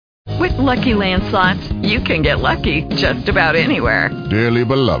With Lucky Land Slots, you can get lucky just about anywhere. Dearly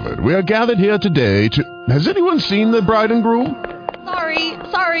beloved, we are gathered here today to... Has anyone seen the bride and groom?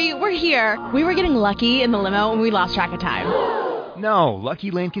 Sorry, we're here. We were getting lucky in the limo and we lost track of time. No,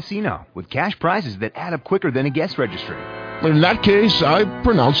 Lucky Land Casino, with cash prizes that add up quicker than a guest registry. In that case, I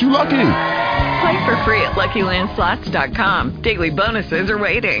pronounce you lucky. Play for free at LuckyLandSlots.com. Daily bonuses are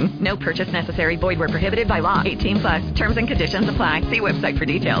waiting. No purchase necessary. Void where prohibited by law. 18 plus. Terms and conditions apply. See website for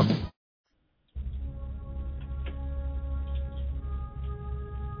details.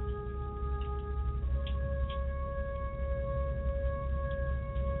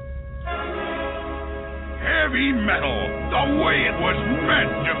 Heavy metal, the way it was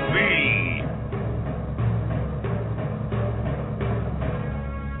meant to be.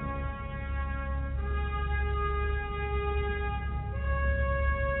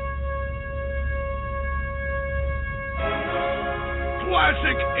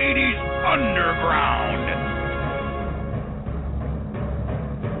 Classic 80s underground.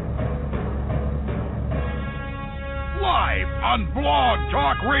 Live on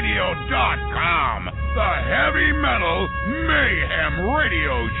blogtalkradio.com, the Heavy Metal Mayhem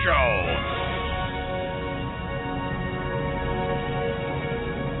Radio Show.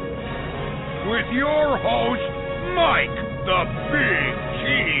 With your host, Mike the Big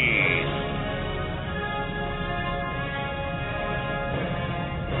Cheese.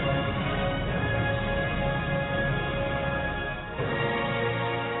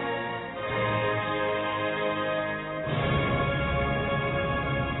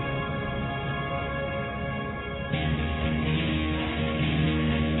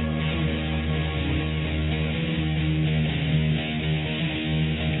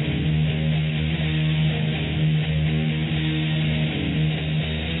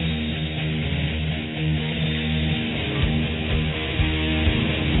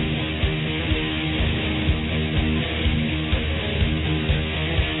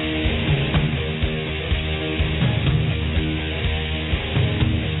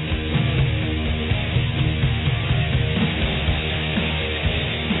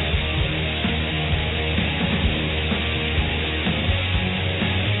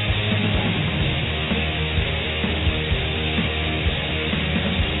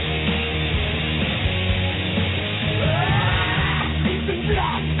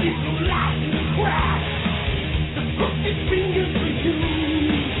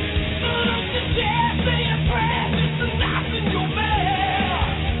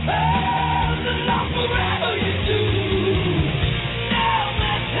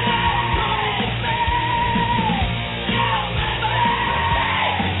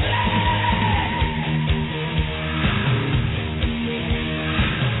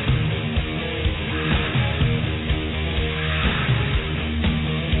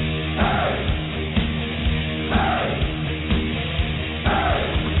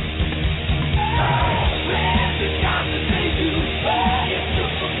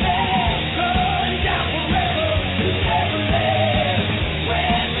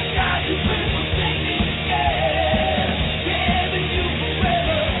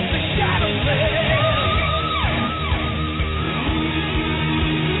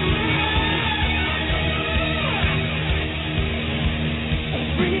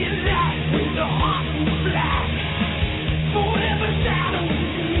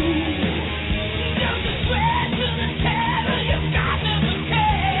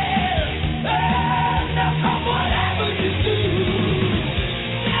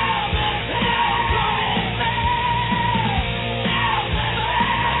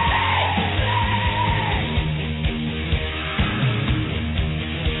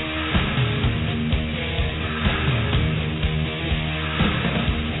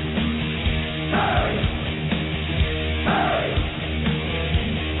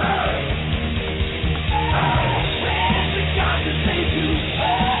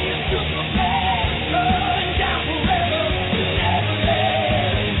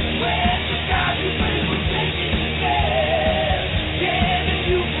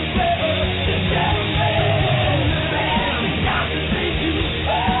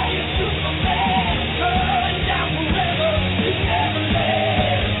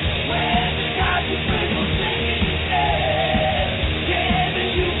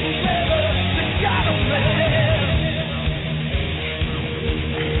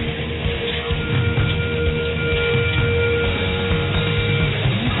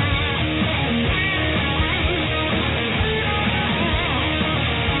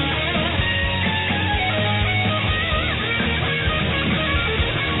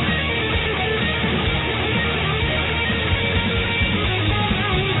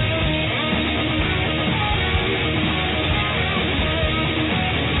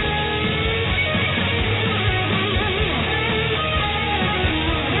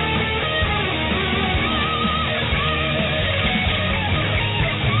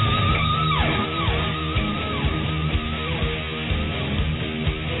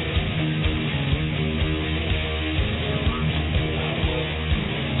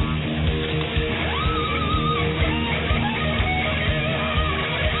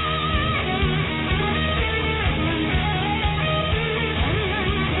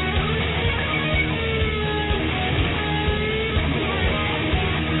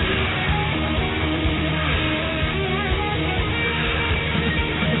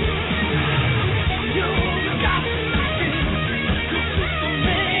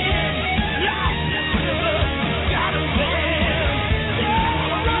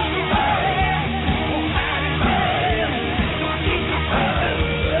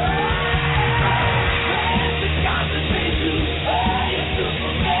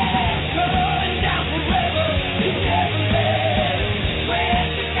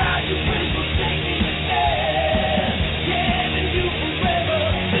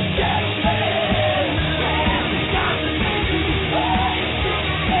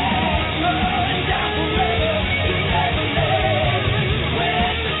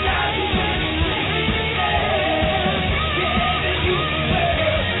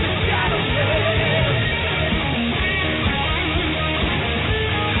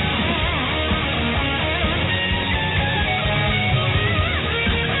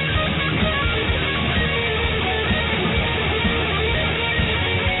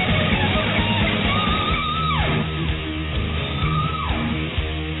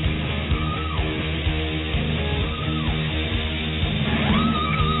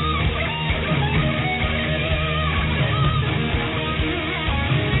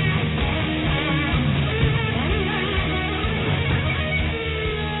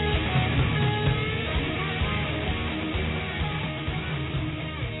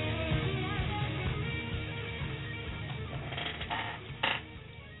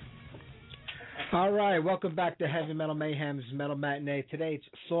 All right, welcome back to Heavy Metal Mayhem's Metal Matinee. Today it's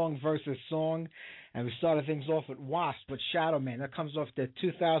song versus song, and we started things off with Wasp with Shadow Man. That comes off their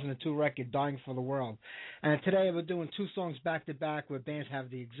 2002 record, Dying for the World. And today we're doing two songs back to back where bands have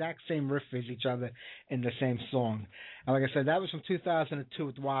the exact same riff as each other in the same song. And like I said, that was from 2002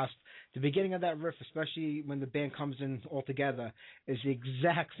 with Wasp. The beginning of that riff, especially when the band comes in all together, is the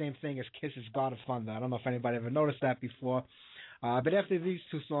exact same thing as Kiss's God of Thunder. I don't know if anybody ever noticed that before. But after these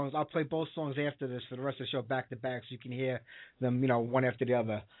two songs, I'll play both songs after this for the rest of the show back to back so you can hear them, one after the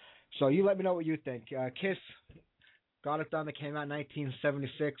other. So you let me know what you think. Kiss, God of Thunder came out in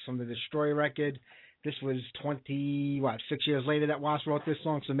 1976 from the Destroy record. This was 6 years later that Wasp wrote this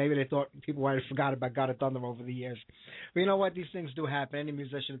song, so maybe they thought people might have forgot about God of Thunder over the years. But you know what? These things do happen. Any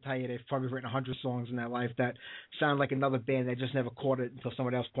musician will tell you they've probably written 100 songs in their life that sound like another band. They just never caught it until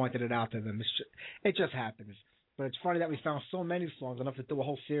someone else pointed it out to them. It just happens. But it's funny that we found so many songs, enough to do a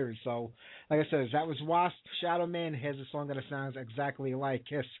whole series. So, like I said, that was Wasp, Shadow Man. Here's a song that sounds exactly like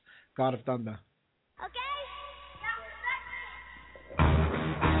Kiss, God of Thunder. Okay.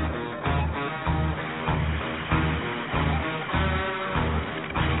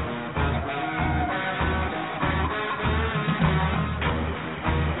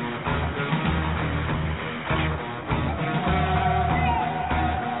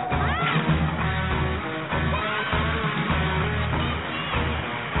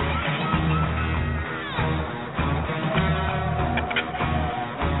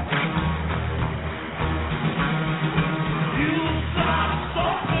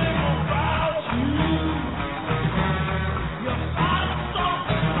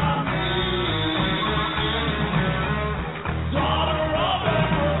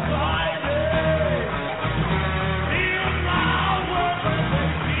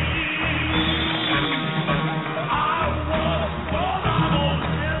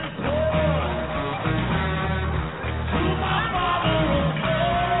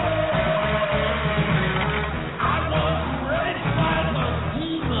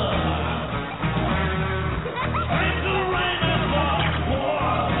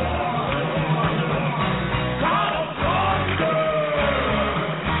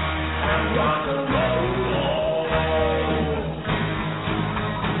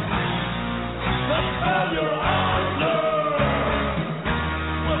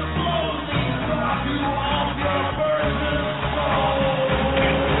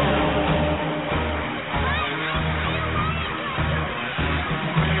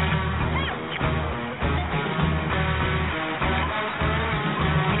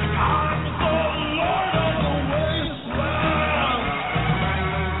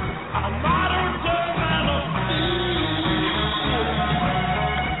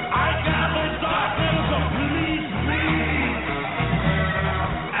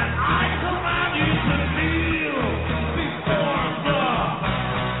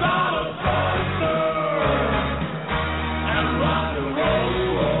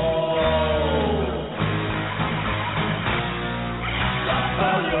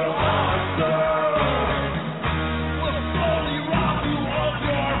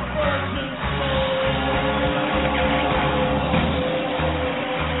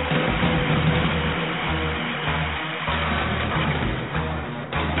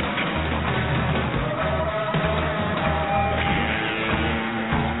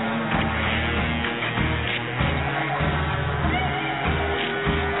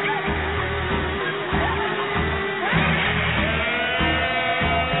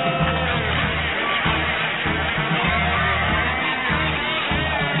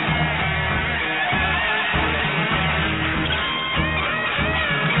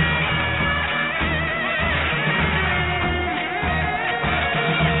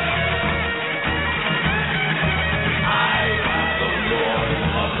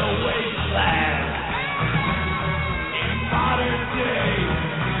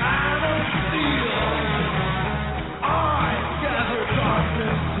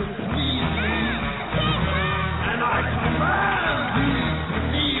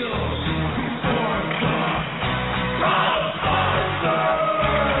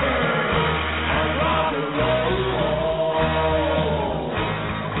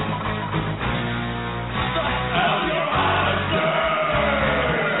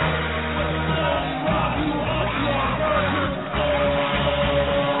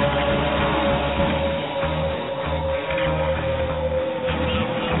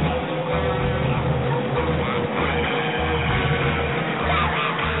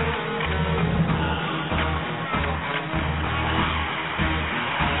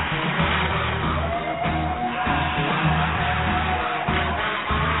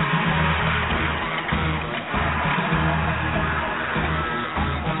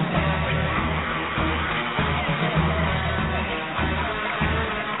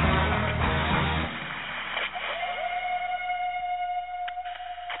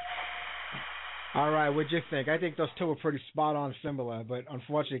 All right, what'd you think? I think those two were pretty spot on similar, but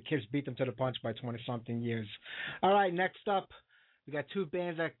unfortunately, Kiss beat them to the punch by 20-something years. All right, next up, we got two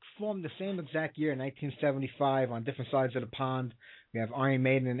bands that formed the same exact year, 1975, on different sides of the pond. We have Iron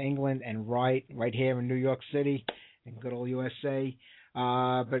Maiden in England and right here in New York City, in good old USA.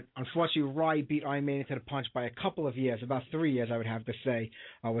 But unfortunately, Rye beat Iron Maiden to the punch by a couple of years, about 3 years, I would have to say,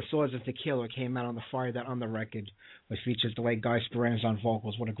 with Swords and Tequila came out on the Fire That on the record, which features the late Guy Speranza on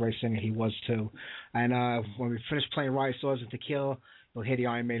vocals. What a great singer he was, too. And when we finish playing Rye, Swords and Tequila, you'll hear the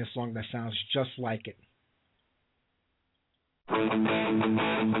Iron Maiden song that sounds just like it.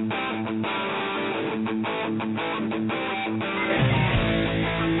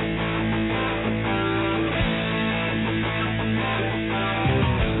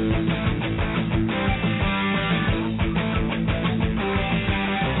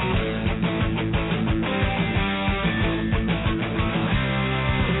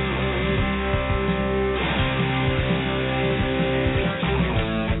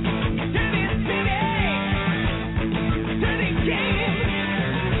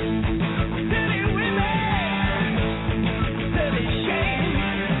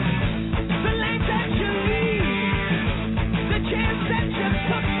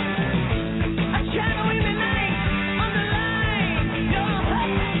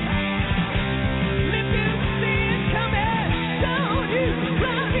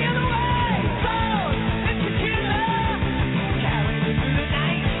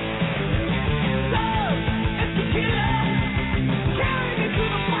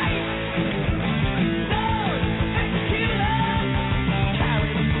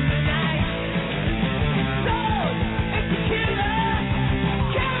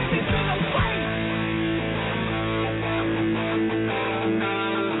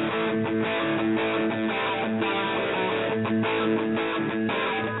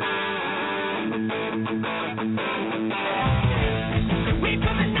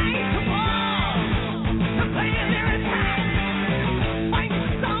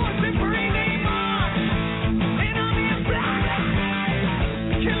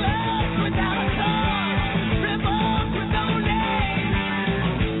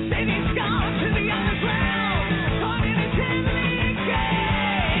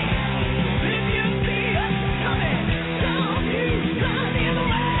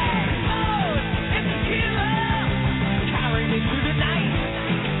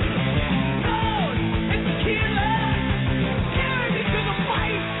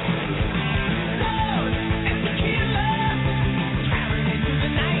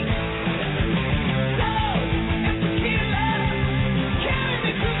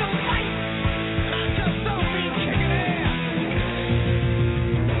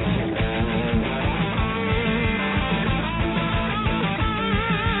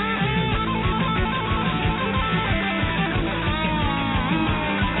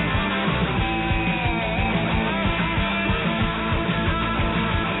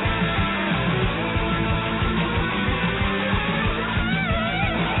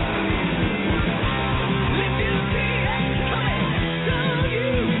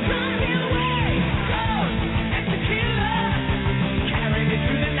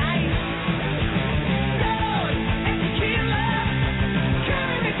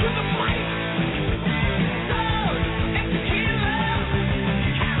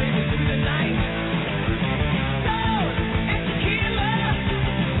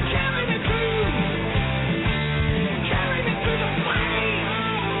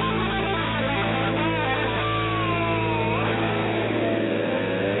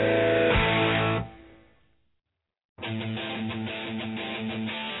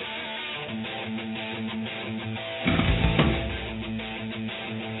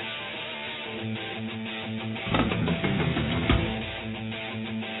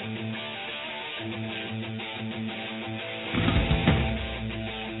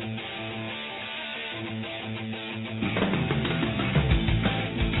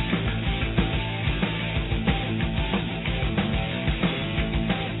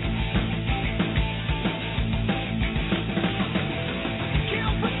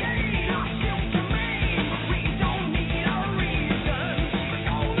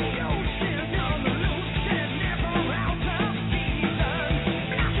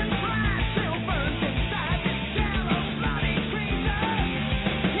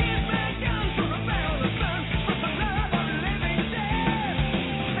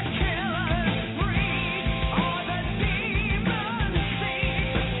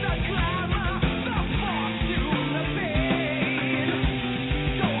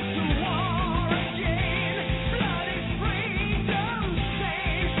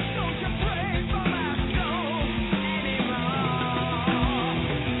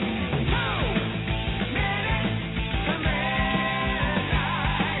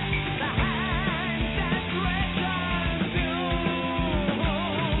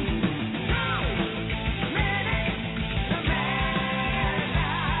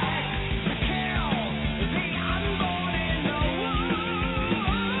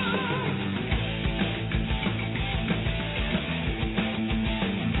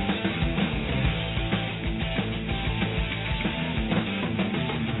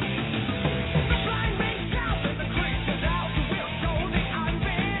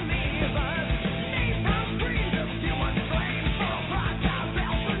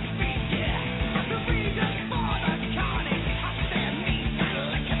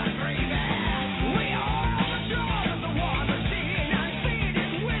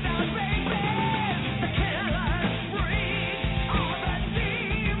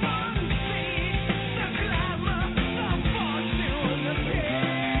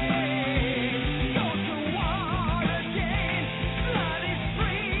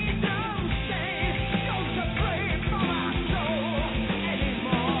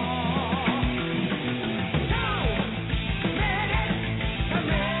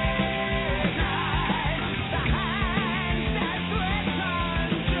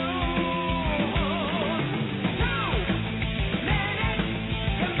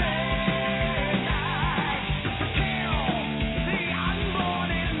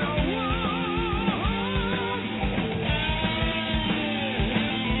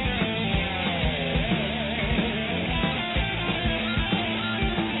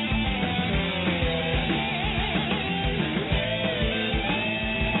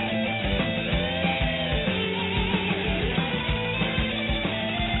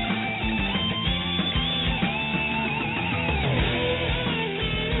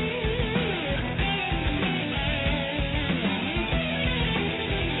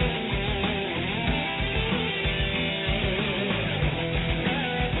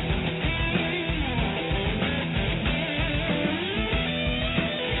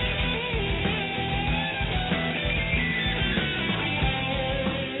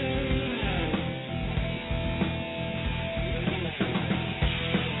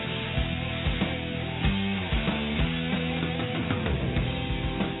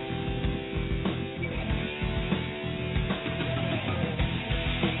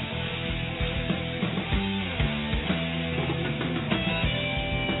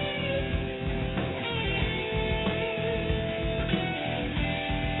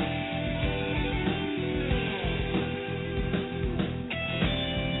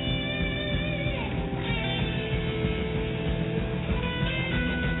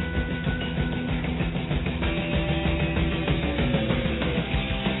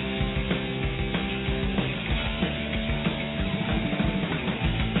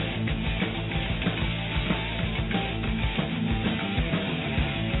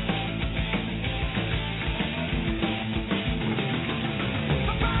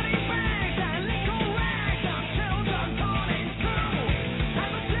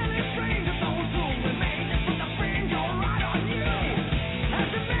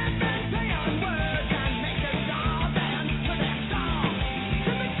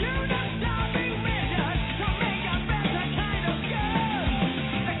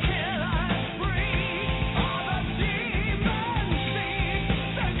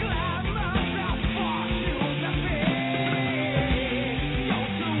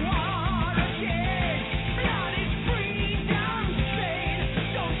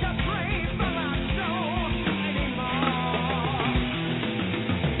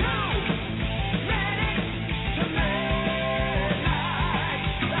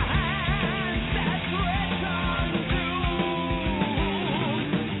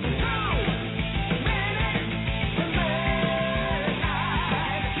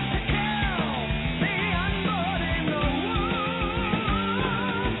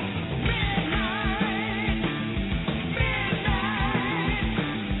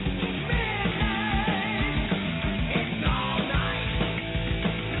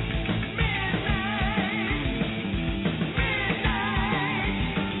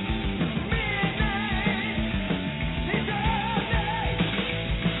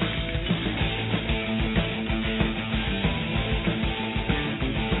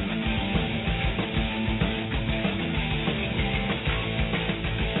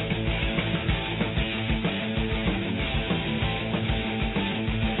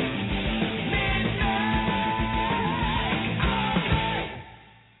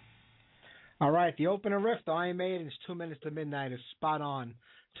 right, the opener riff, the Iron Maiden's 2 Minutes to Midnight, is spot on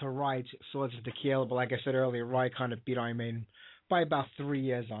to Ride Swords of Tequila, but like I said earlier, Ride kind of beat Iron Maiden by about 3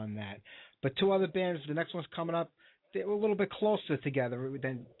 years on that. But two other bands, the next one's coming up, they were a little bit closer together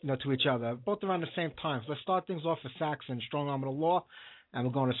than to each other, both around the same time. So let's start things off with Saxon, Strong Arm of the Law, and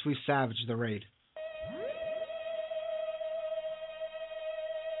we're going to Sweet Savage, The Raid.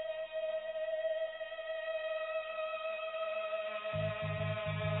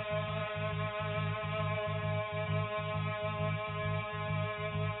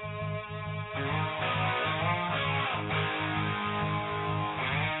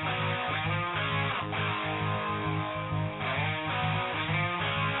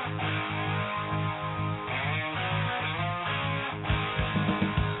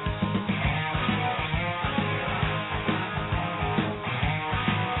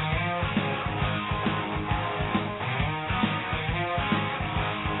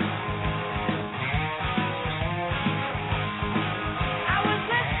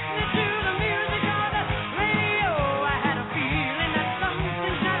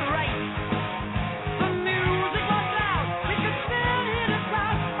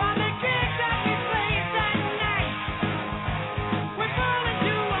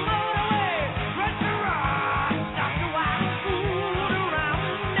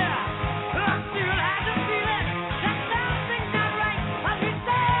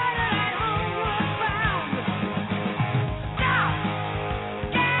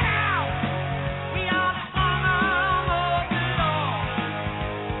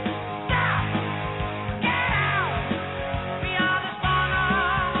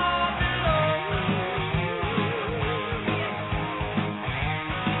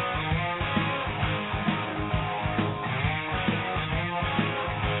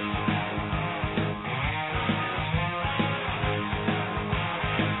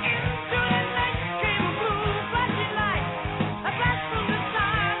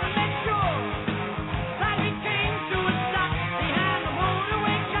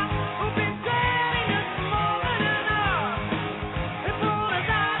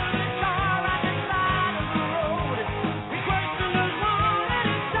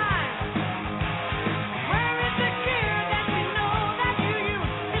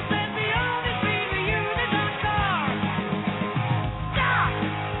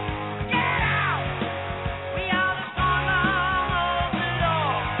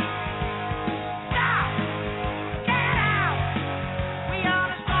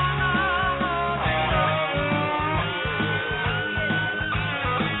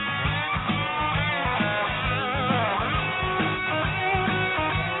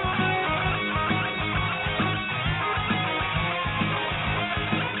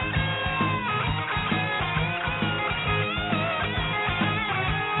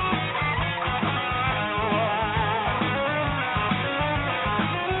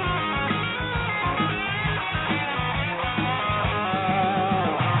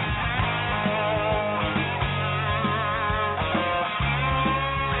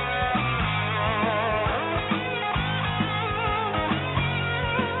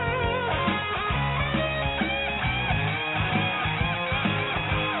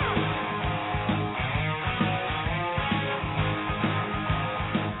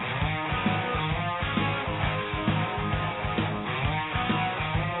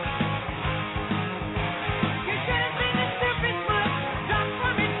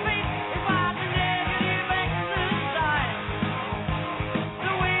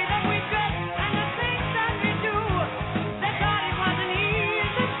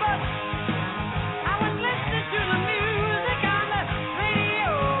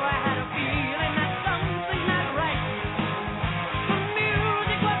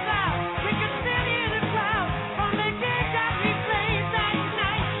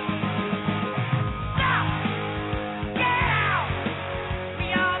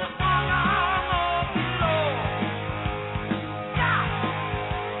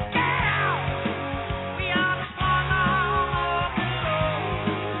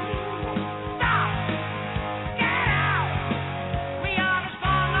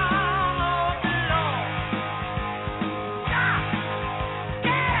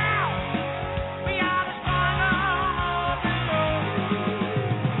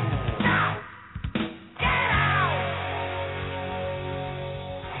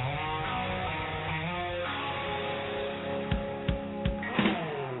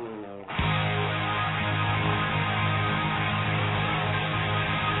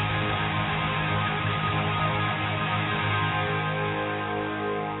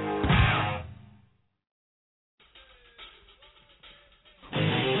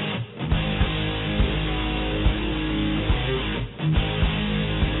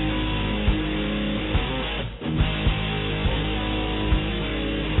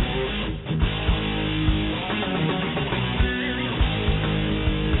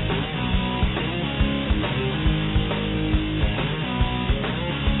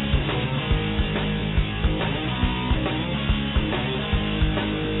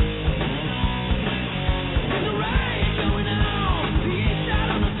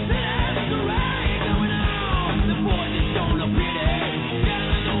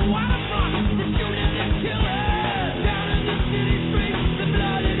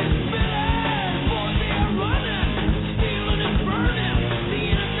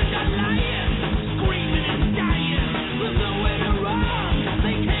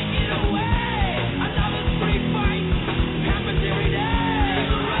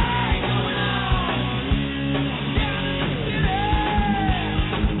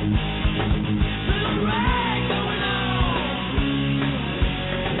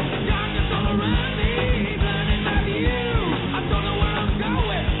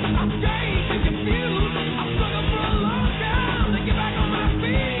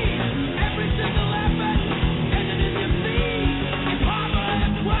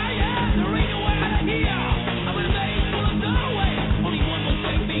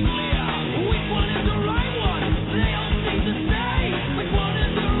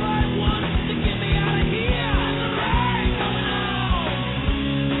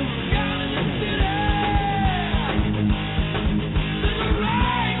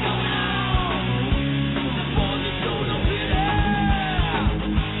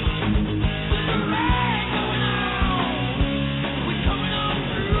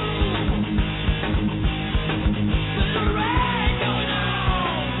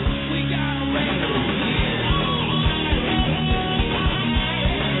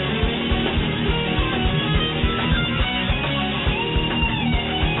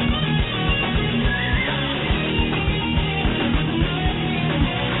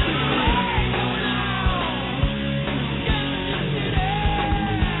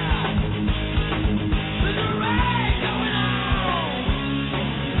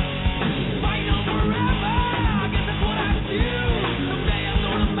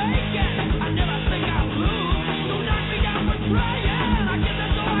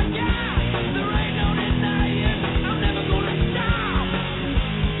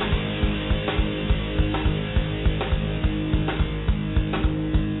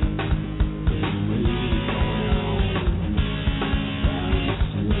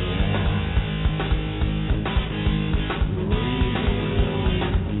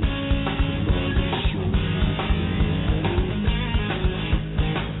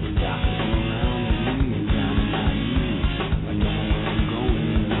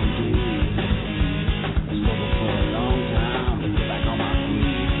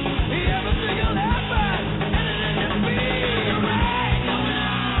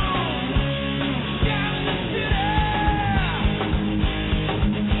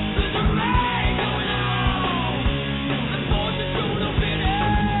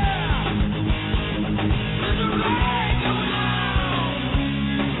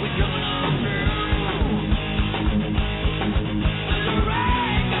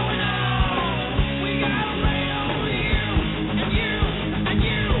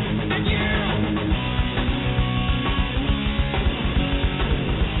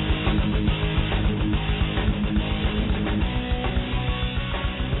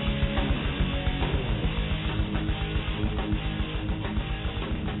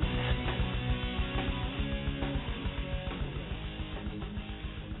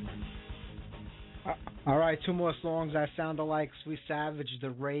 All right, two more songs that sound alike. Sweet Savage, The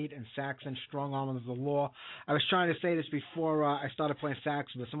Raid, and Saxon, Strong Arm of the Law. I was trying to say this before I started playing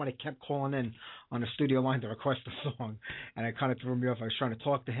sax, but somebody kept calling in on the studio line to request a song, and it kind of threw me off. I was trying to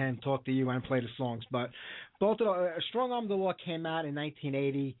talk to him, talk to you, and play the songs. But both of Strong Arm of the Law came out in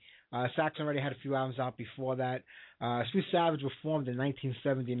 1980. Saxon already had a few albums out before that. Sweet Savage was formed in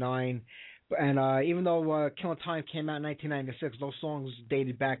 1979. And even though Killing Time came out in 1996, those songs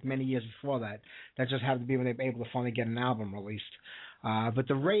dated back many years before that. That just happened to be when they were able to finally get an album released. But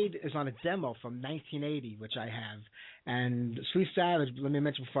The Raid is on a demo from 1980, which I have. And Sweet Savage, let me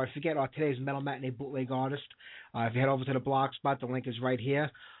mention before I forget, today's Metal Matinee bootleg artist. If you head over to the blog spot, the link is right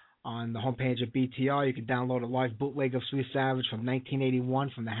here. On the homepage of BTR, you can download a live bootleg of Sweet Savage from 1981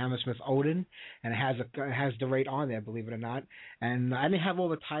 from the Hammersmith Odin, and it has the rate on there, believe it or not. And I didn't have all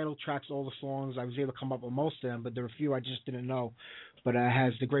the title tracks, all the songs. I was able to come up with most of them, but there were a few I just didn't know. But it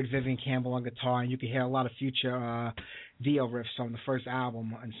has the great Vivian Campbell on guitar, and you can hear a lot of future Dio riffs from the first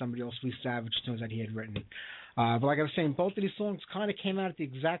album and some of the old Sweet Savage tunes that he had written. But like I was saying, both of these songs kind of came out at the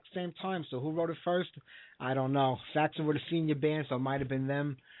exact same time, so who wrote it first? I don't know. Saxon were the senior band, so it might have been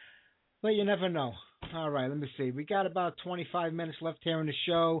them. But you never know. All right, let me see. We got about 25 minutes left here in the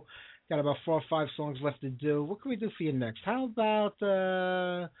show. Got about 4 or 5 songs left to do. What can we do for you next? How about,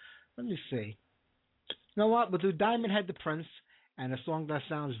 let me see. You know what? We'll do Diamond Head the Prince, and a song that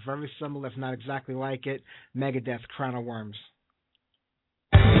sounds very similar, if not exactly like it, Megadeth, Crown of Worms.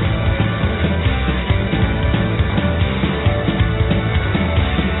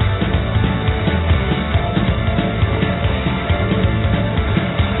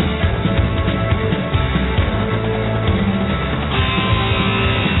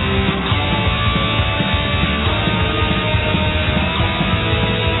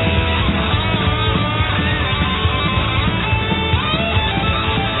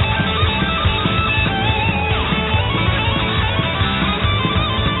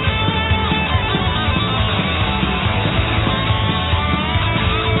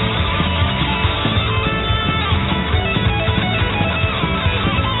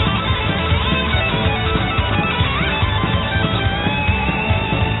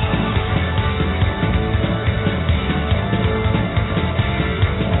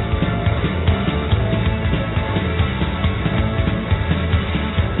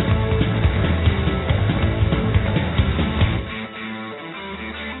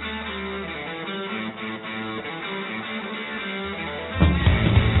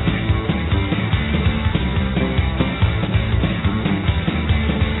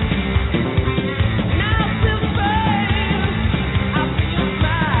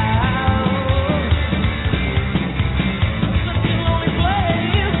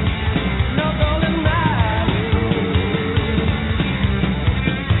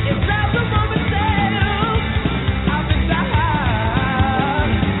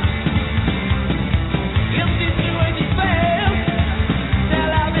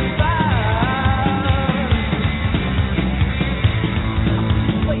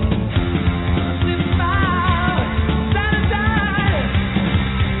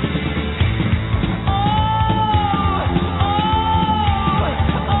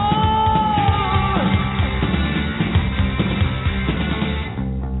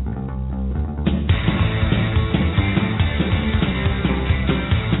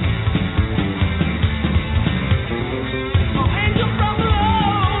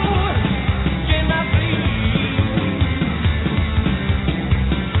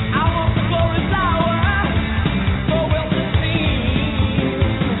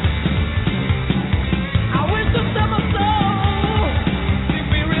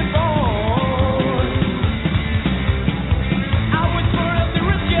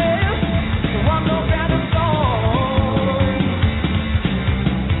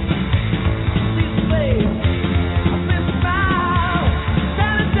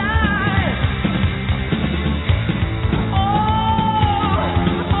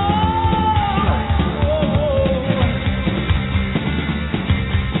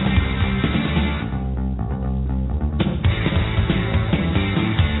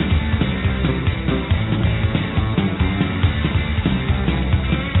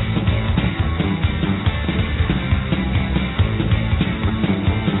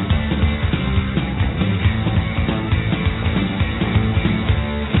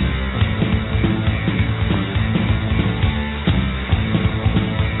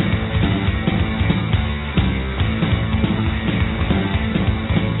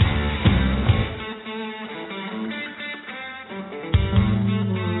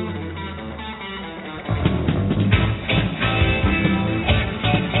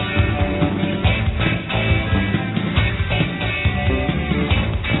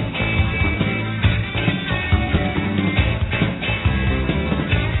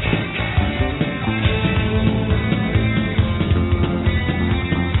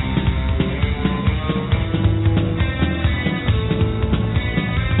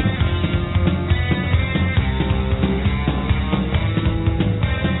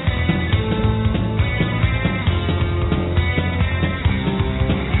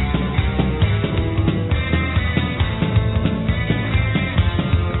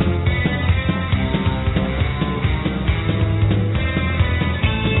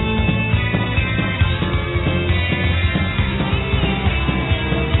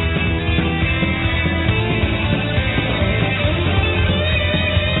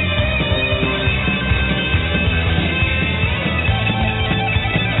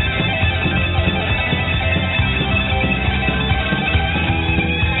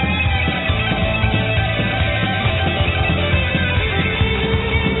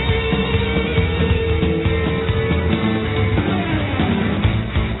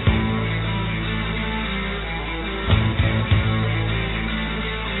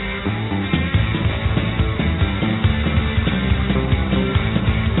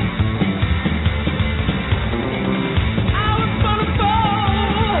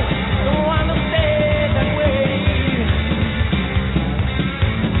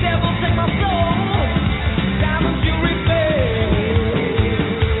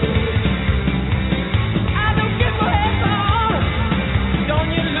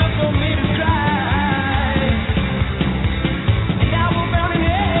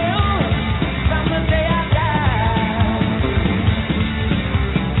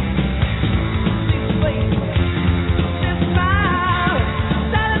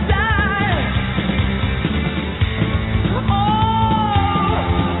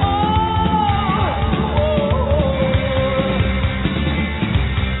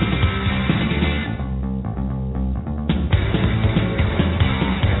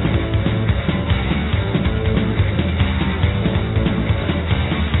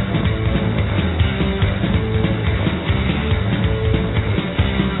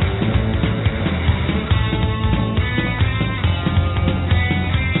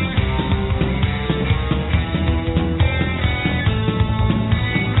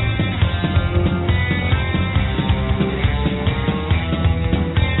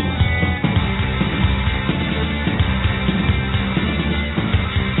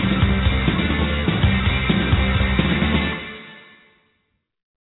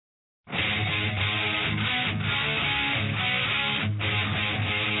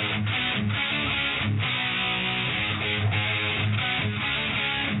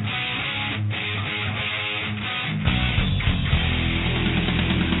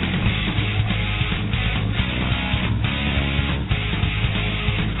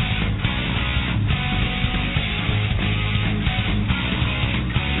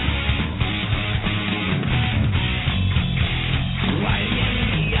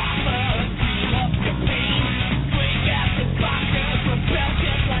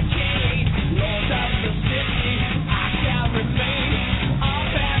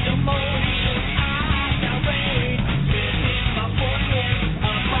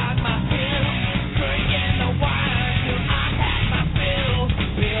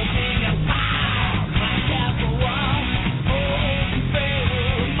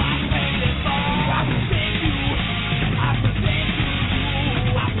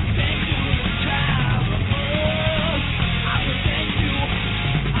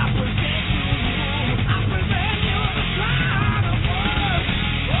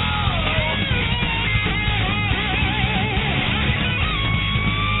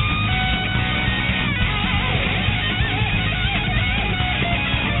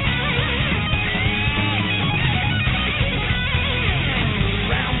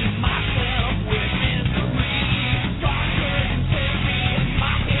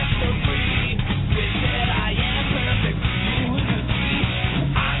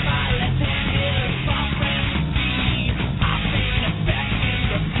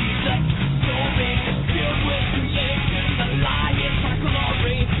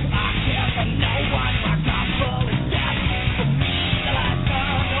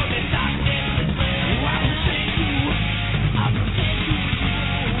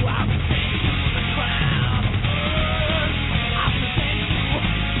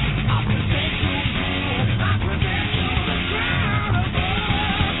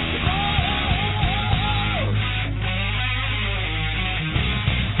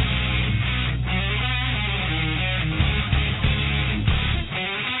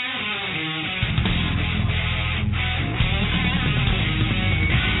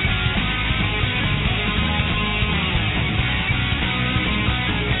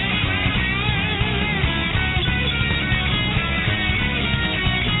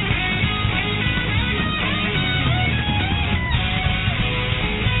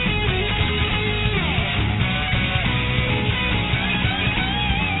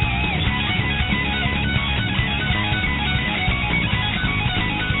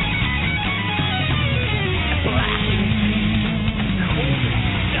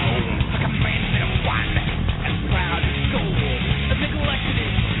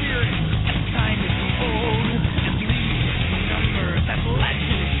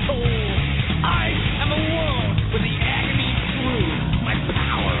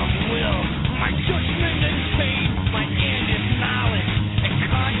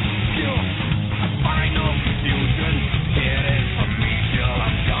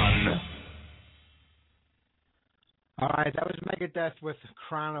 right, that was Megadeth with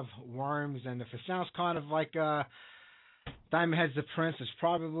Crown of Worms, and if it sounds kind of like Diamond Head's The Prince, it's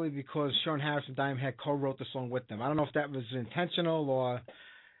probably because Sean Harris and Diamond Head co-wrote the song with them. I don't know if that was intentional or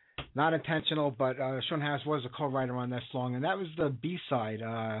not intentional, but Sean Harris was a co-writer on that song, and that was the B-side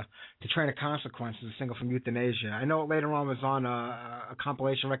to Train of Consequences, a single from Euthanasia. I know it later on was on a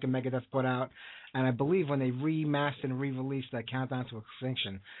compilation record Megadeth put out, and I believe when they remastered and re-released that Countdown to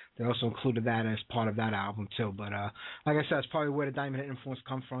Extinction, they also included that as part of that album too. But like I said, it's probably where the Diamond Head influence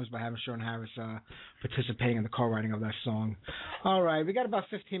comes from, is by having Sean Harris participating in the co-writing of that song. All right, we got about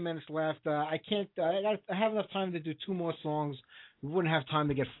 15 minutes left. I have enough time to do 2 more songs. We wouldn't have time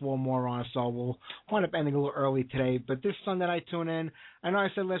to get 4 more on, so we'll wind up ending a little early today. But this Sunday night, tune in. I know I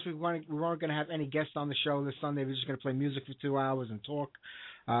said last week we weren't going to have any guests on the show this Sunday. We're just going to play music for 2 hours and talk.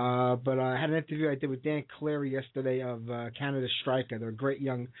 But I had an interview I did with Dan Cleary yesterday of Canada Striker. They're a great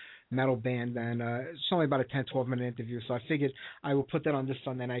young metal band, and it's only about a 10-12 minute interview, so I figured I will put that on this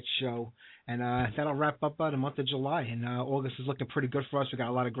Sunday night show, and that'll wrap up the month of July, and August is looking pretty good for us. We got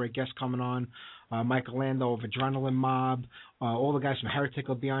a lot of great guests coming on. Michael Lando of Adrenaline Mob, all the guys from Heretic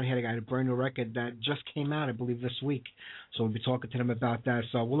will be on here. They got a brand new record that just came out, I believe, this week, so we'll be talking to them about that.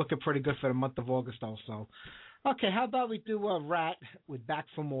 So we're looking pretty good for the month of August also. Okay, how about we do Rat with Back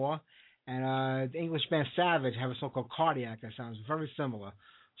for More, and the English band Savage have a song called Cardiac that sounds very similar.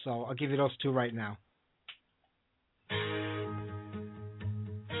 So I'll give you those 2 right now.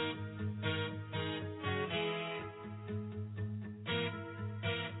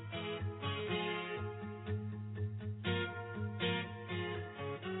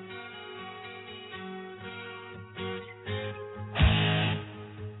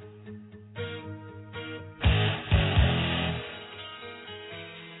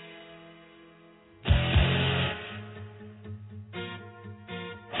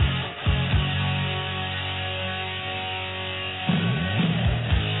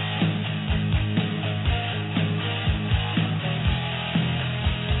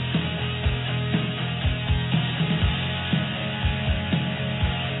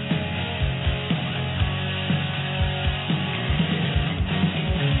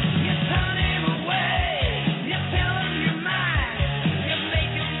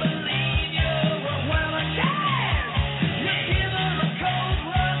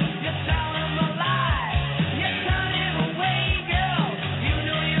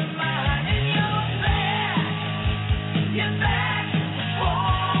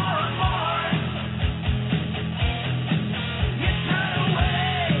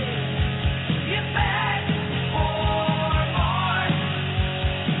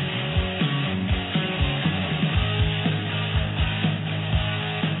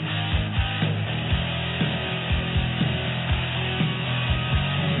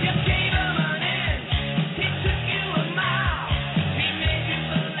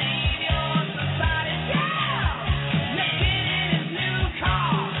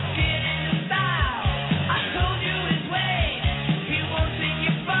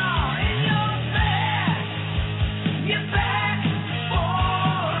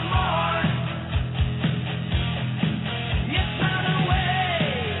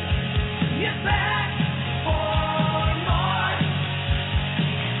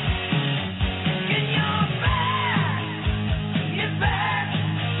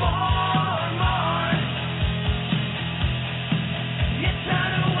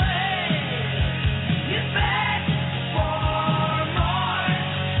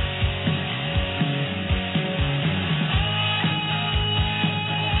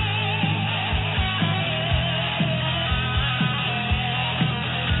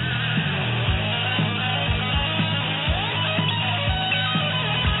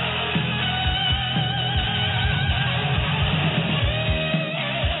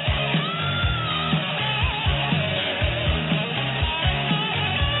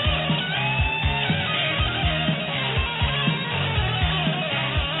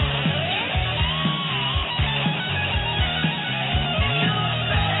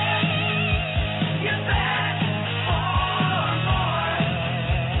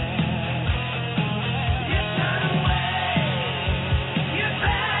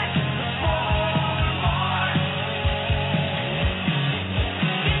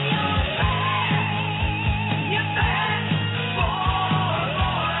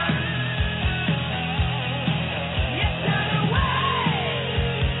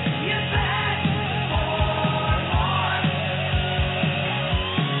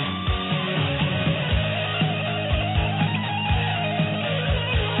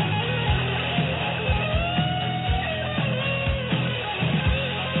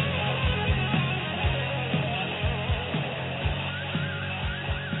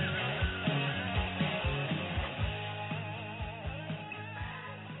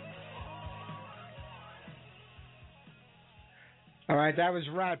 All right, that was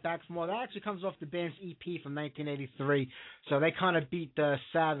Rat Back for More. That actually comes off the band's EP from 1983. So they kind of beat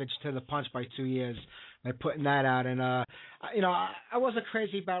Savage to the punch by 2 years by putting that out. And, I wasn't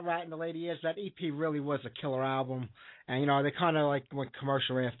crazy about Rat in the later years. That EP really was a killer album. And, they kind of like went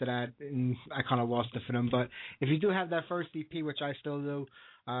commercial after that, and I kind of lost it for them. But if you do have that first EP, which I still do,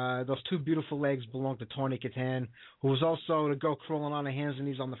 those two beautiful legs belong to Tony Catan, who was also the Go Crawling on her Hands and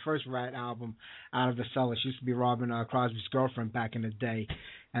Knees on the first Rat album, Out of the Cellar. She used to be Robin Crosby's girlfriend back in the day.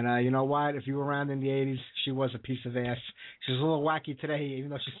 And you know what? If you were around in the 80s, she was a piece of ass. She's a little wacky today, even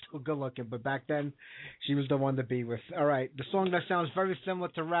though she's still good looking. But back then, she was the one to be with. All right, the song that sounds very similar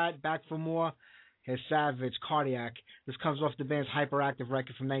to Rat, Back for More, is Savage, Cardiac. This comes off the band's Hyperactive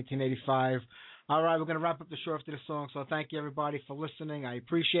record from 1985. All right, we're going to wrap up the show after the song, so thank you, everybody, for listening. I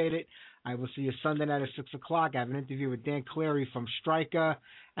appreciate it. I will see you Sunday night at 6 o'clock. I have an interview with Dan Cleary from Stryker,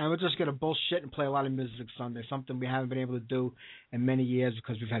 and we're just going to bullshit and play a lot of music Sunday, something we haven't been able to do in many years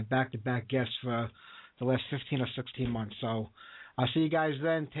because we've had back-to-back guests for the last 15 or 16 months. So I'll see you guys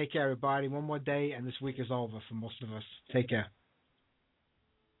then. Take care, everybody. One more day, and this week is over for most of us. Take care.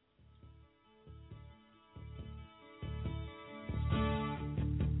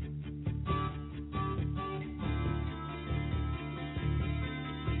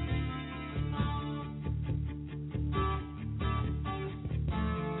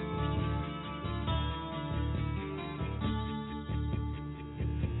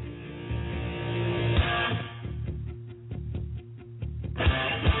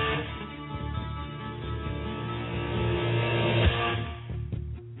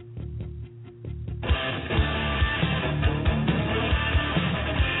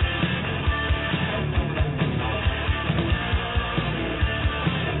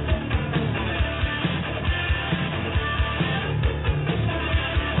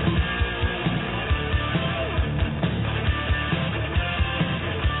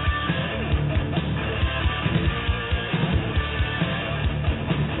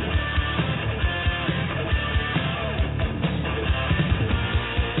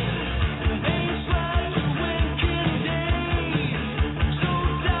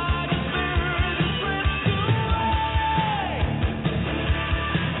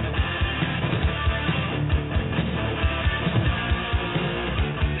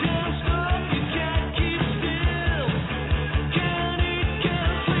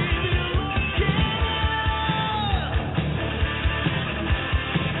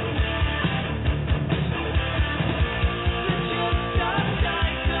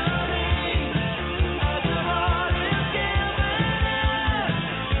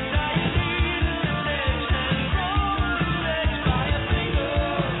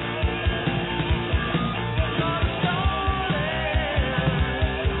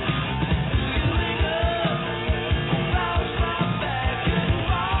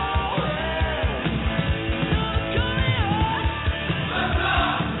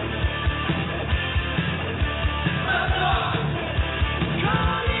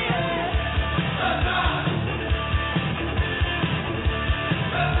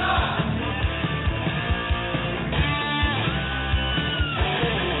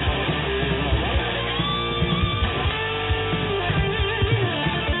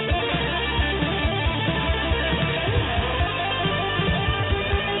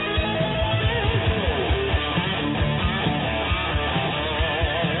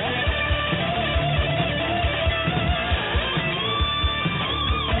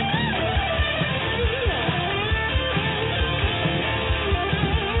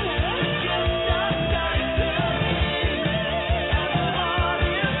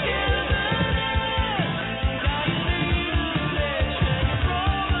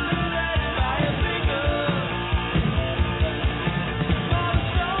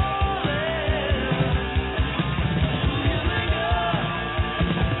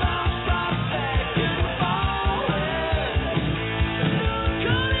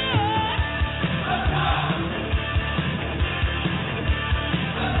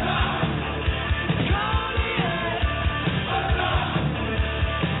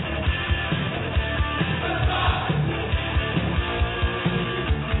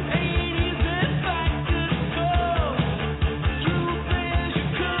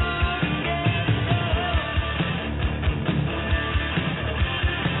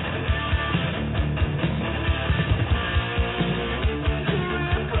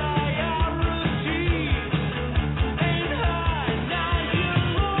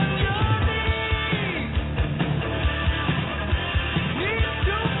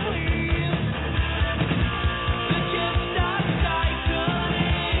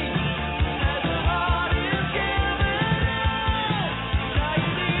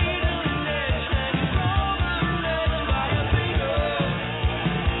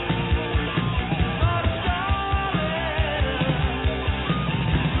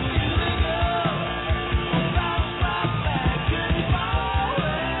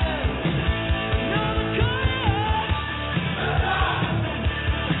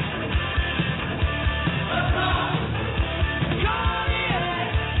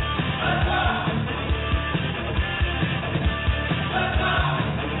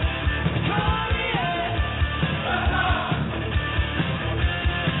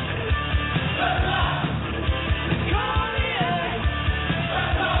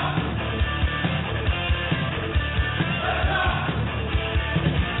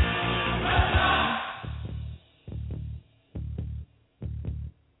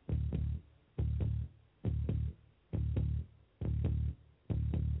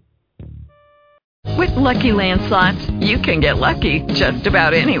 With Lucky Land Slots, you can get lucky just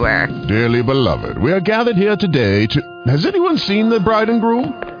about anywhere. Dearly beloved, we are gathered here today to... Has anyone seen the bride and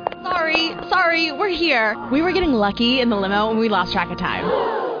groom? Sorry, we're here. We were getting lucky in the limo and we lost track of time.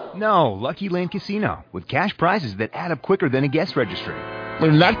 No, Lucky Land Casino, with cash prizes that add up quicker than a guest registry.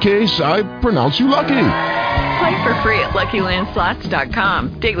 In that case, I pronounce you lucky. Play for free at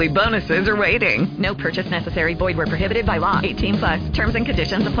LuckyLandSlots.com. Daily bonuses are waiting. No purchase necessary. Void where prohibited by law. 18+. Terms and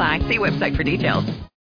conditions apply. See website for details.